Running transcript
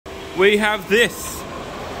we have this.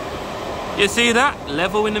 You see that?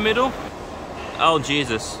 Level in the middle? Oh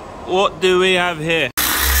Jesus. What do we have here?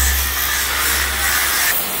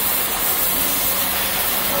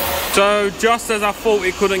 So just as I thought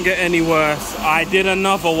it couldn't get any worse, I did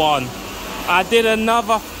another one. I did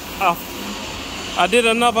another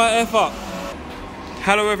effort.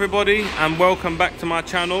 Hello everybody and welcome back to my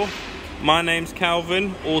channel. My name's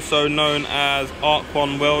Calvin, also known as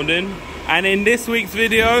Arc1 Welding. And in this week's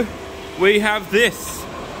video, we have this.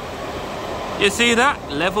 You see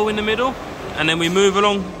that? Level in the middle. And then we move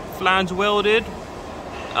along, flange welded.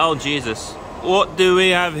 Oh Jesus. What do we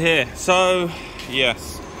have here? So,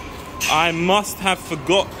 yes. I must have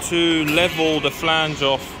forgot to level the flange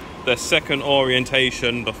off the second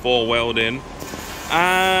orientation before welding.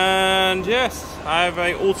 And yes, I have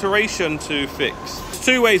an alteration to fix. There's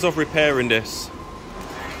two ways of repairing this.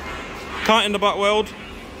 Cutting the butt weld,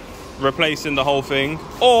 replacing the whole thing,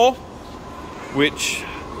 or, which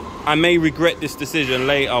I may regret this decision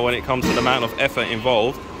later when it comes to the amount of effort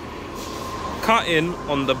involved, cutting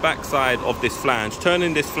on the back side of this flange,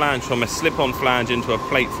 turning this flange from a slip-on flange into a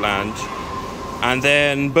plate flange, and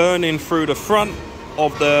then burning through the front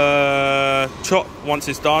of the chop once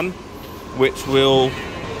it's done, which will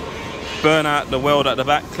burn out the weld at the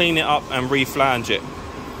back, clean it up and re-flange it,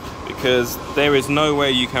 because there is no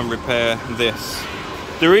way you can repair this.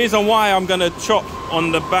 The reason why I'm going to chop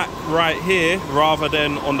on the back right here rather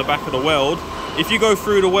than on the back of the weld, if you go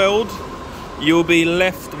through the weld, you'll be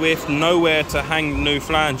left with nowhere to hang the new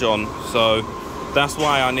flange on. So that's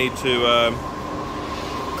why I need to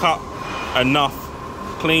cut enough,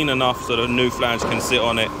 clean enough so the new flange can sit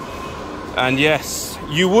on it. And yes,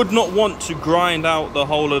 you would not want to grind out the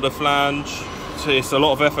whole of the flange. So it's a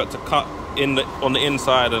lot of effort to cut on the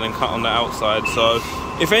inside and then cut on the outside. So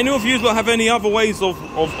if any of you have any other ways of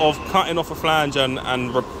cutting off a flange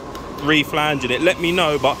and re-flanging it, let me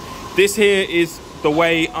know. But this here is the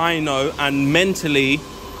way I know and mentally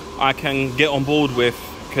I can get on board with,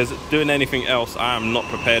 because doing anything else I am not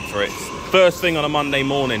prepared for it. First thing on a Monday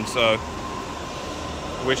morning, so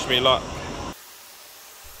wish me luck.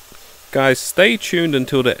 Guys, stay tuned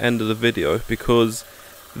until the end of the video, because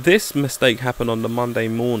this mistake happened on the Monday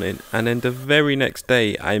morning and then the very next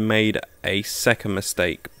day I made a second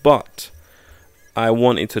mistake, but I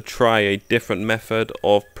wanted to try a different method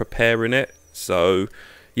of preparing it. So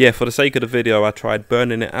yeah, for the sake of the video, I tried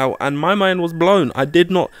burning it out and my mind was blown.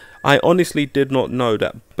 I honestly did not know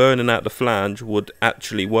that burning out the flange would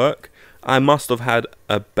actually work. I must have had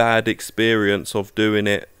a bad experience of doing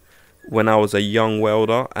it when I was a young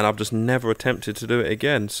welder, and I've just never attempted to do it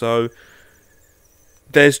again. So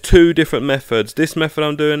there's two different methods. This method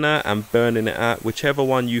I'm doing now and burning it out. Whichever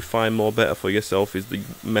one you find more better for yourself is the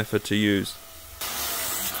method to use.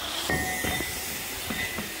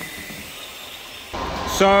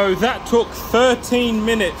 So that took 13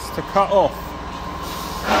 minutes to cut off.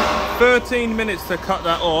 13 minutes to cut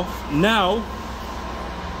that off. Now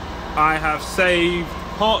I have saved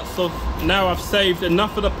I've saved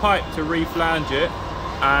enough of the pipe to re-flange it,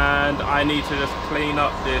 and I need to just clean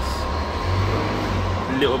up this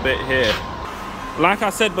little bit here. Like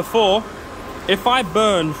I said before, if I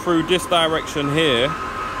burn through this direction here,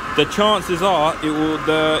 the chances are it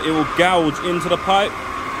will gouge into the pipe.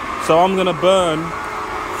 So I'm gonna burn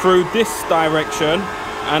through this direction,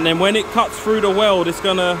 and then when it cuts through the weld, it's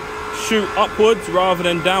gonna shoot upwards rather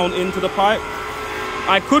than down into the pipe.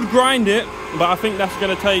 I could grind it, but I think that's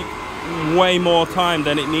gonna take way more time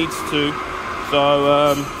than it needs to.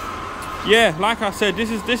 So yeah, like I said,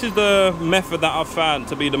 this is the method that I've found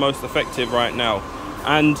to be the most effective right now.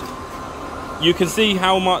 And you can see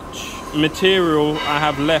how much material I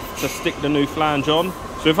have left to stick the new flange on.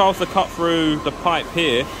 So if I was to cut through the pipe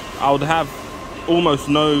here, I would have almost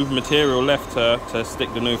no material left to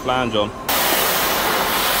stick the new flange on.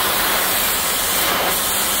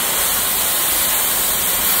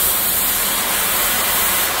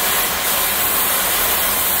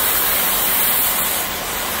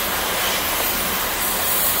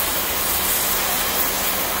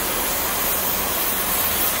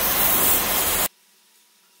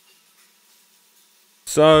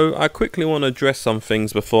 So I quickly want to address some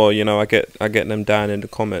things before, you know, I get them down in the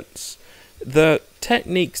comments. The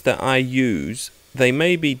techniques that I use, they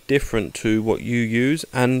may be different to what you use,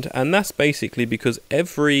 and that's basically because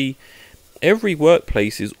every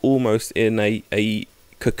workplace is almost in a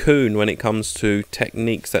cocoon when it comes to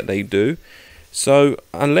techniques that they do. So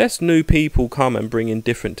unless new people come and bring in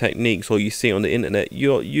different techniques, or you see on the internet,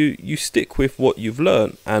 you stick with what you've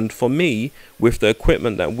learned. And for me, with the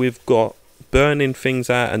equipment that we've got burning things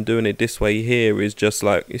out and doing it this way here is just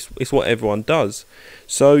like, it's what everyone does.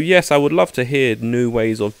 So yes, I would love to hear new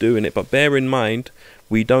ways of doing it, but bear in mind,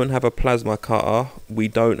 we don't have a plasma cutter, we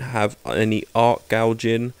don't have any arc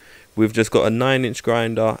gouging, we've just got a 9-inch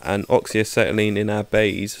grinder and oxyacetylene in our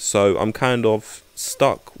bays. So I'm kind of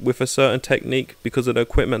stuck with a certain technique because of the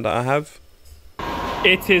equipment that I have.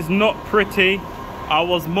 It is not pretty. I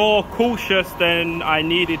was more cautious than I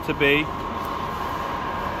needed to be,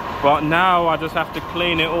 but now I just have to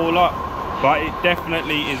clean it all up. But it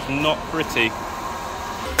definitely is not pretty.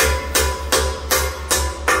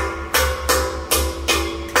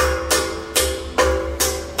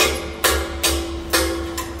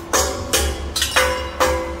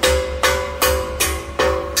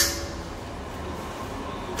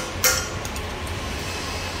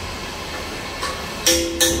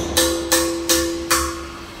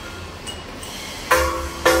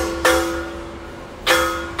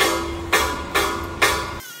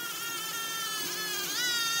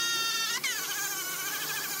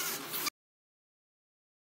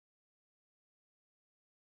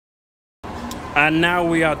 And now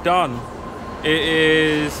we are done. It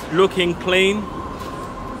is looking clean.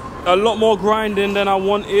 A lot more grinding than I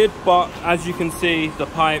wanted, but as you can see, the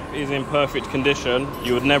pipe is in perfect condition.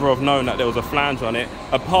 You would never have known that there was a flange on it,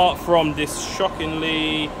 apart from this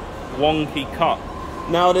shockingly wonky cut.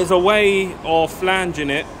 Now there's a way of flanging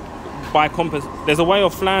it there's a way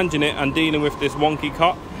of flanging it and dealing with this wonky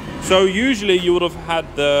cut. So usually you would have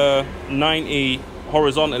had the 90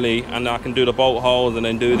 horizontally, and I can do the bolt holes and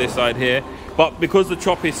then do this side here. But because the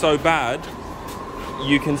chop is so bad,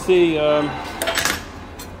 you can see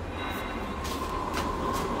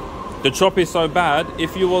the chop is so bad.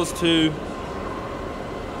 If you was to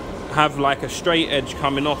have like a straight edge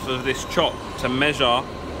coming off of this chop to measure,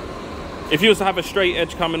 if you was to have a straight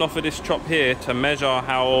edge coming off of this chop here to measure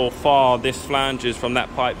how far this flange is from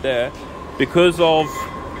that pipe there, because of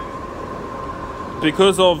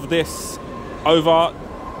this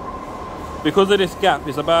gap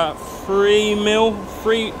is about 2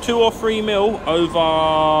 or 3 mil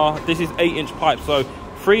over. This is 8-inch pipe, so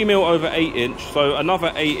 3 mil over 8-inch. So another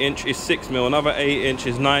 8-inch is 6 mil, another 8-inch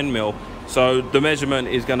is 9 mil. So the measurement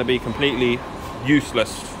is going to be completely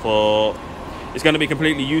useless for. It's going to be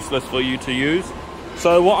completely useless for you to use.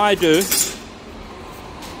 So what I do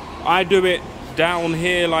it down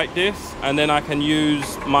here like this, and then I can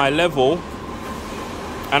use my level,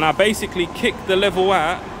 and I basically kick the level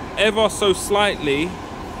out ever so slightly,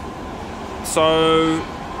 so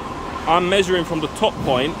I'm measuring from the top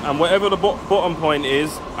point, and whatever the bottom point is,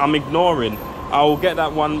 I'm ignoring. I will get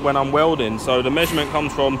that one when I'm welding. So the measurement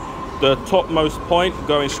comes from the topmost point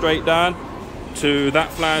going straight down to that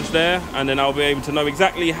flange there, and then I'll be able to know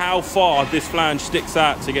exactly how far this flange sticks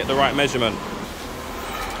out to get the right measurement.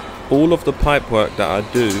 All of the pipe work that I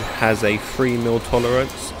do has a 3 mil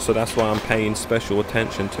tolerance, so that's why I'm paying special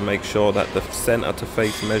attention to make sure that the center to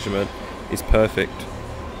face measurement is perfect.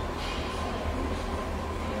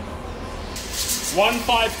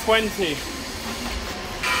 1/520,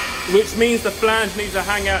 which means the flange needs to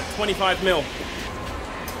hang out 25 mil.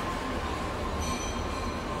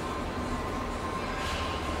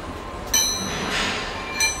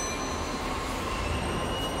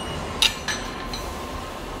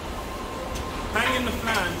 Hanging the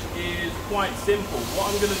flange is quite simple.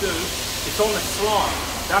 What I'm going to do, it's on a slant.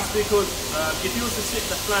 That's because if you were to sit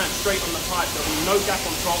the flange straight on the pipe, there'll be no gap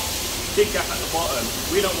on top, big gap at the bottom.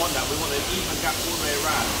 We don't want that. We want an even gap all the way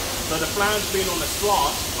around. So the flange being on the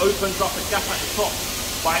slant opens up a gap at the top.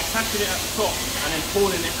 By attaching it at the top and then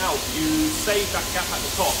pulling it out, you save that gap at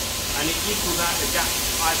the top, and it equals out the gap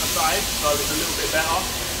either side, so it's a little bit better.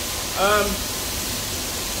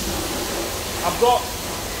 I've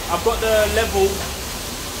got the level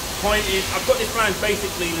pointed. I've got this flange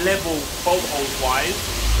basically level bolt holes wise,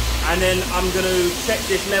 and then I'm going to check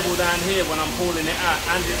this level down here when I'm pulling it out,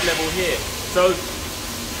 and this level here. So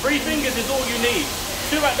 3 fingers is all you need.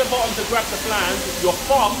 2 at the bottom to grab the flange. Your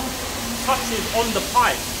thumb touches on the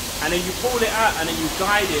pipe, and then you pull it out, and then you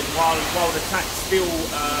guide it while the tack's still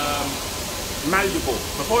malleable.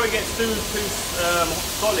 Before it gets too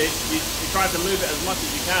solid, you try to move it as much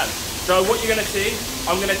as you can. So what you're going to see,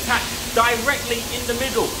 I'm going to tack directly in the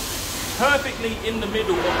middle, perfectly in the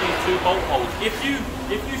middle of these 2 bolt holes. If you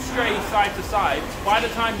stray side to side, by the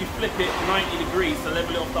time you flip it 90 degrees to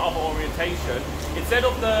level it off the other orientation, instead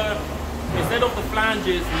of the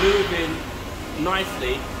flanges moving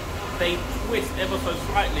nicely, they twist ever so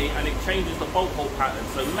slightly, and it changes the bolt hole pattern.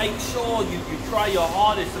 So make sure you try your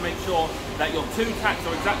hardest to make sure that your 2 tacks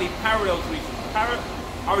are exactly parallel to each other.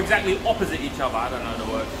 Are exactly opposite each other. I don't know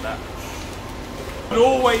the word for that. I would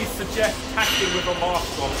always suggest tacking with a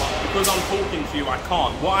mask on, but because I'm talking to you, I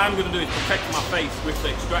can't. What I'm going to do is protect my face with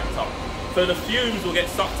the extractor. So the fumes will get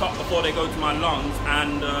sucked up before they go to my lungs,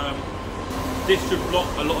 and this should block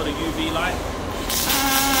a lot of the UV light.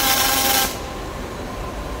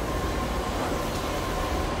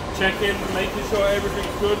 Checking, making sure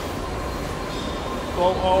everything's good.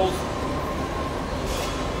 Bolt holes.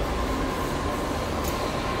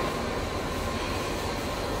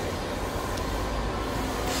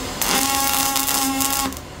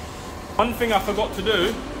 One thing I forgot to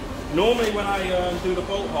do, normally when I do the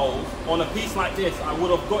bolt holes, on a piece like this, I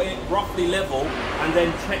would have got it roughly level and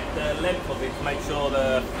then checked the length of it to make sure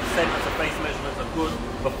the centre to face measurements are good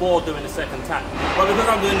before doing the second tack. But because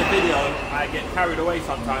I'm doing the video, I get carried away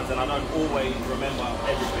sometimes and I don't always remember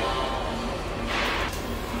everything.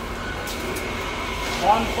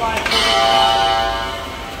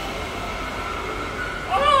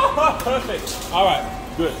 154. Oh, perfect. All right,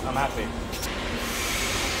 good, I'm happy.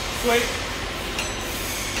 Sweet.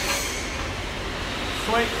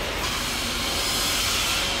 Sweet.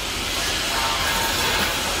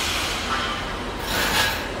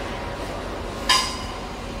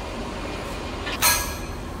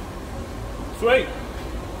 Sweet.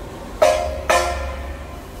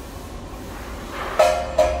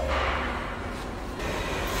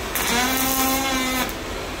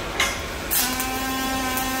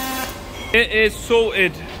 It is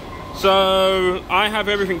sorted. So I have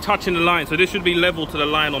everything touching the line, so this should be level to the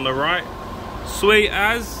line on the right. Sweet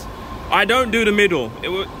as. I don't do the middle.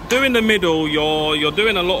 Doing the middle, you're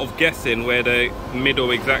doing a lot of guessing where the middle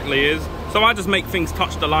exactly is. So I just make things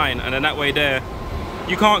touch the line, and then that way there,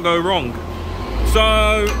 you can't go wrong.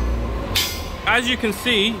 So as you can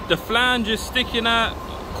see, the flange is sticking at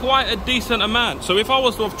quite a decent amount. So if I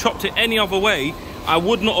was to have chopped it any other way, I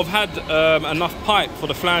would not have had enough pipe for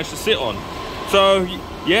the flange to sit on. So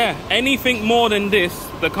yeah, anything more than this,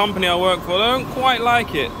 the company I work for, they don't quite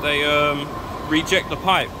like it. They reject the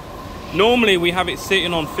pipe. Normally we have it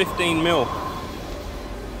sitting on 15 mil.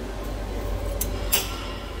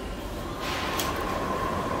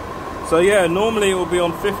 So yeah, normally it will be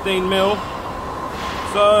on 15 mil.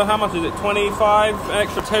 So how much is it? 25,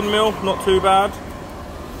 extra 10 mil, not too bad.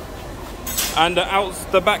 And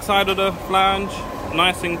the back side of the flange,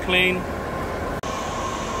 nice and clean.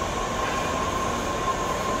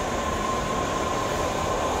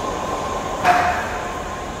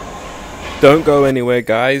 Don't go anywhere,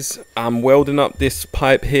 guys. I'm welding up this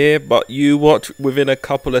pipe here, but you watch, within a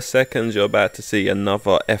couple of seconds you're about to see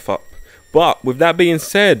another F up. But with that being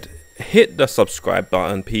said, hit the subscribe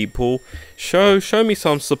button, people. Show me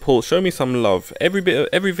some support, show me some love.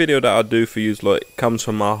 Every video that I do for you lot comes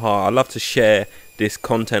from my heart. I love to share this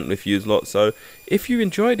content with you lot. So if you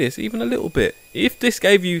enjoy this even a little bit, if this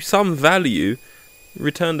gave you some value,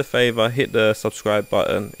 return the favor, hit the subscribe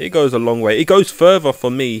button. It goes a long way. It goes further for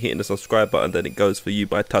me hitting the subscribe button than it goes for you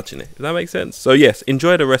by touching it. Does that make sense? So yes,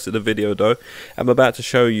 enjoy the rest of the video though. I'm about to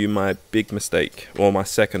show you my big mistake, or my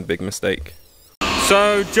second big mistake.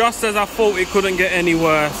 So just as I thought it couldn't get any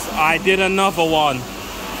worse, I did another one.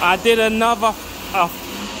 I did another F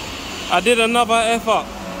up.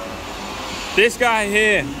 This guy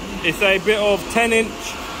here is a bit of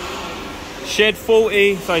 10-inch shed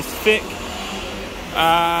 40, so it's thick.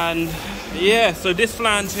 And yeah, so this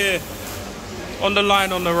flange here on the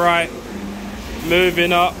line on the right,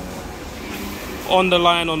 moving up on the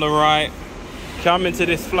line on the right, coming to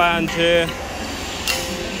this flange here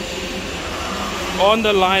on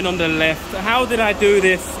the line on the left. How did I do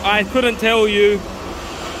this? I couldn't tell you.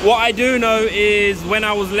 What I do know is when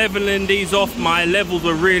I was leveling these off, my levels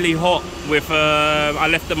were really hot with I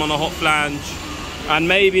left them on a hot flange, and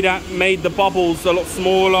maybe that made the bubbles a lot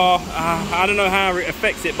smaller. I don't know how it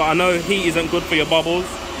affects it, but I know heat isn't good for your bubbles.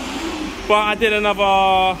 But I did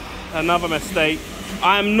another mistake.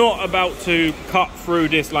 I'm not about to cut through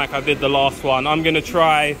this like I did the last one. I'm gonna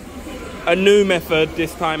try a new method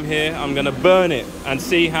this time here. I'm gonna burn it and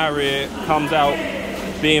see how it comes out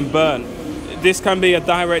being burnt. This can be a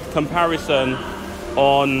direct comparison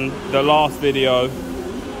on the last video,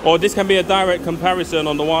 or this can be a direct comparison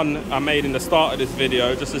on the one I made in the start of this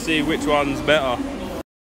video, just to see which one's better.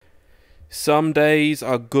 Some days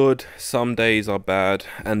are good, some days are bad,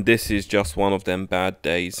 and this is just one of them bad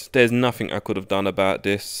days. There's nothing I could have done about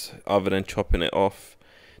this other than chopping it off.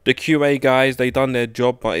 The QA guys, they done their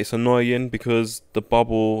job, but it's annoying because the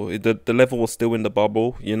bubble, the level was still in the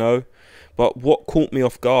bubble, you know. But what caught me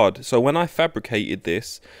off guard, so when I fabricated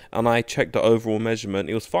this and I checked the overall measurement,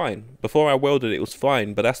 it was fine. Before I welded it, it was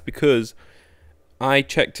fine, but that's because I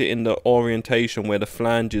checked it in the orientation where the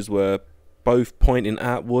flanges were both pointing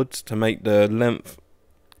outwards to make the length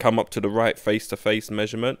come up to the right face-to-face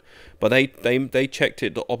measurement, but they checked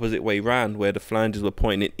it the opposite way round, where the flanges were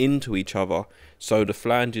pointing into each other. So the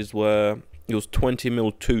flanges were, it was 20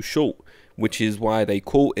 mil too short, which is why they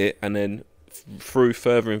caught it. And then through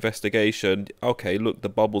further investigation, okay, look, the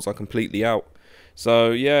bubbles are completely out.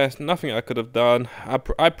 So yeah, nothing I could have done.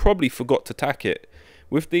 I probably forgot to tack it.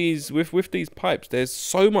 With these pipes, there's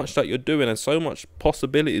so much that you're doing and so much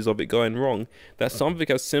possibilities of it going wrong, that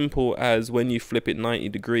something as simple as when you flip it 90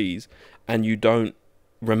 degrees and you don't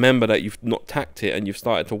remember that you've not tacked it and you've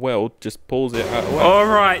started to weld, just pulls it out of the way. All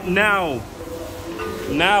right, now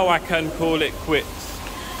I can call it quits.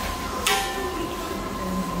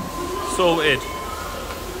 Sorted.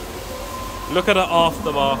 Look at the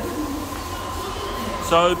aftermath.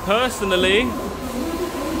 So personally,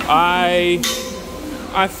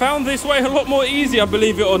 I found this way a lot more easier,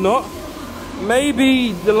 believe it or not.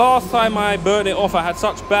 Maybe the last time I burnt it off, I had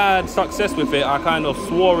such bad success with it, I kind of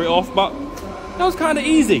swore it off, but that was kind of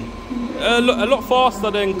easy. A lot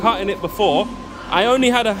faster than cutting it before. I only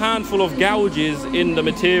had a handful of gouges in the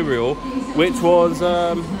material, which was,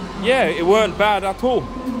 yeah, it weren't bad at all.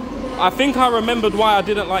 I think I remembered why I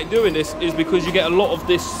didn't like doing this, is because you get a lot of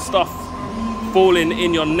this stuff falling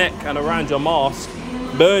in your neck and around your mask,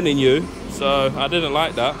 burning you. So I didn't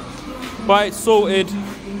like that, but it's sorted.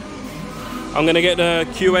 I'm gonna get the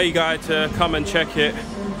QA guy to come and check it,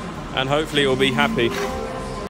 and hopefully he'll be happy.